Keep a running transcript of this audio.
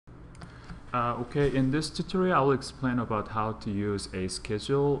Okay, in this tutorial I will explain about how to use a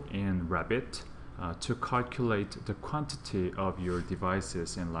schedule in Revit to calculate the quantity of your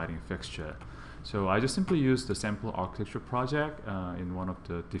devices in lighting fixture. So I just simply use the sample architecture project in one of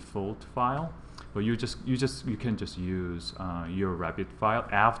the default file, but you can just use your Revit file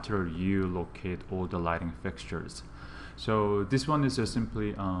after you locate all the lighting fixtures. So this one is just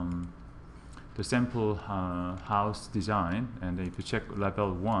simply the sample house design, and if you check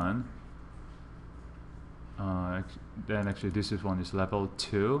level 1, then actually this is one is level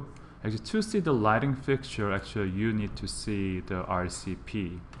 2. Actually, to see the lighting fixture, actually you need to see the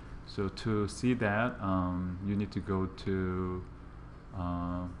RCP. So to see that, you need to go to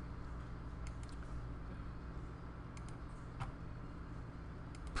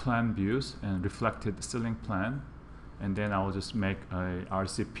plan views and reflected ceiling plan, and then I will just make a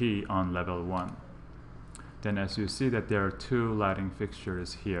RCP on level 1. Then as you see that there are 2 lighting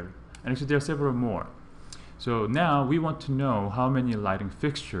fixtures here, and actually there are several more. So now we want to know how many lighting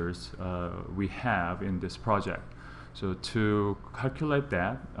fixtures we have in this project. So to calculate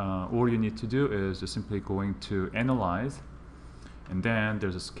that, all you need to do is just simply going to Analyze, and then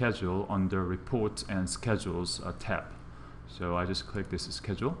there's a schedule under Reports and Schedules tab. So I just click this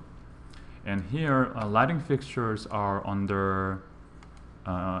schedule, and here lighting fixtures are under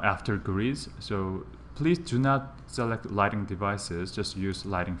after grids. So please do not select lighting devices, just use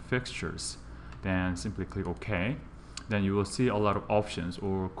lighting fixtures. Then simply click OK. Then you will see a lot of options,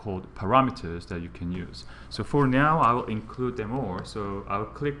 or called parameters, that you can use. So for now I will include them all. So I will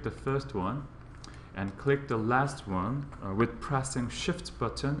click the first one and click the last one with pressing Shift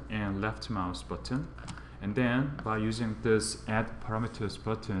button and left mouse button. And then by using this Add Parameters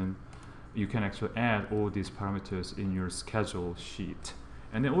button, you can actually add all these parameters in your schedule sheet.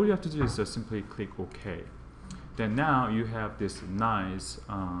 And then all you have to do is just simply click OK. Then now you have this nice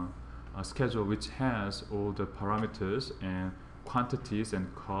schedule which has all the parameters and quantities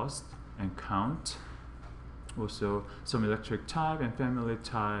and cost and count, also some electric type and family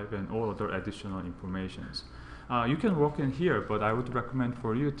type and all other additional informations. You can work in here, but I would recommend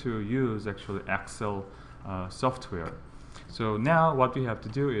for you to use actually Excel software. So now what we have to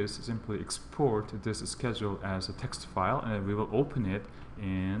do is simply export this schedule as a text file, and we will open it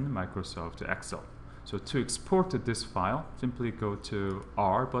in Microsoft Excel. So to export this file, simply go to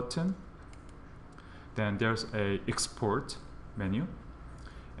R button, then there's a export menu,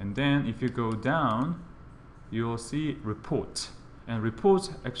 and then if you go down you will see report, and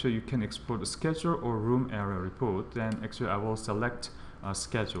reports actually you can export a schedule or room area report. Then actually I will select a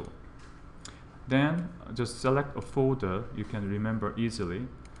schedule, then just select a folder you can remember easily,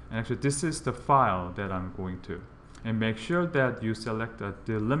 and actually this is the file that I'm going to, and make sure that you select a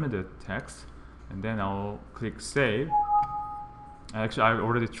delimited text, and then I'll click save. Actually I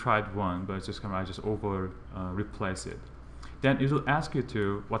already tried one, but I just replace it. Then it will ask you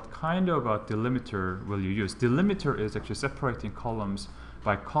to what kind of a delimiter will you use. Delimiter is actually separating columns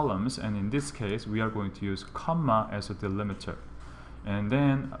by columns, and in this case we are going to use comma as a delimiter. And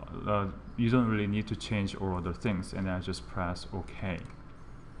then you don't really need to change all other things, and I just press OK.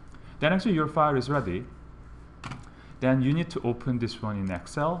 Then actually your file is ready. Then you need to open this one in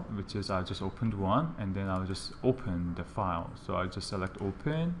Excel, which is I just opened one, and then I'll just open the file. So I just select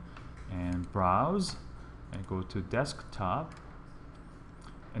Open and Browse and go to Desktop,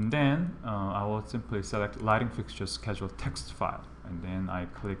 and then I will simply select Lighting Fixture Schedule text file, and then I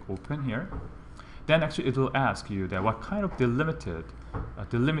click Open here. Then actually it will ask you that what kind of delimiter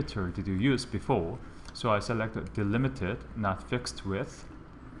did you use before. So I select delimited, not fixed width,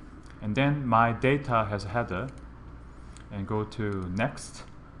 and then my data has a header, and go to Next.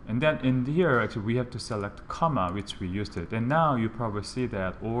 And then in here actually we have to select comma, which we used it, and now you probably see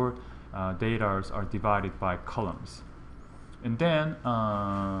that all data are divided by columns. And then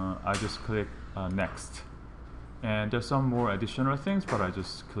I just click Next, and there's some more additional things, but I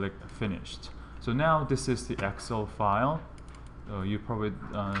just click Finished. So now this is the Excel file. You probably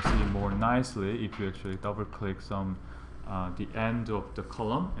see more nicely if you actually double click some the end of the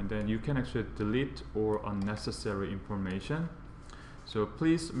column, and then you can actually delete or unnecessary information. So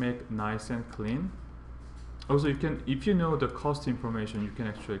please make nice and clean. Also you can, if you know the cost information, you can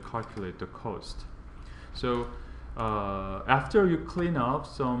actually calculate the cost. So after you clean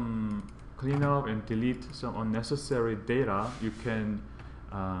up and delete some unnecessary data, you can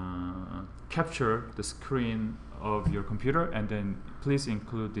capture the screen of your computer, and then please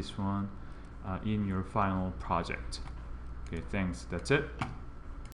include this one in your final project. Okay, thanks. That's it.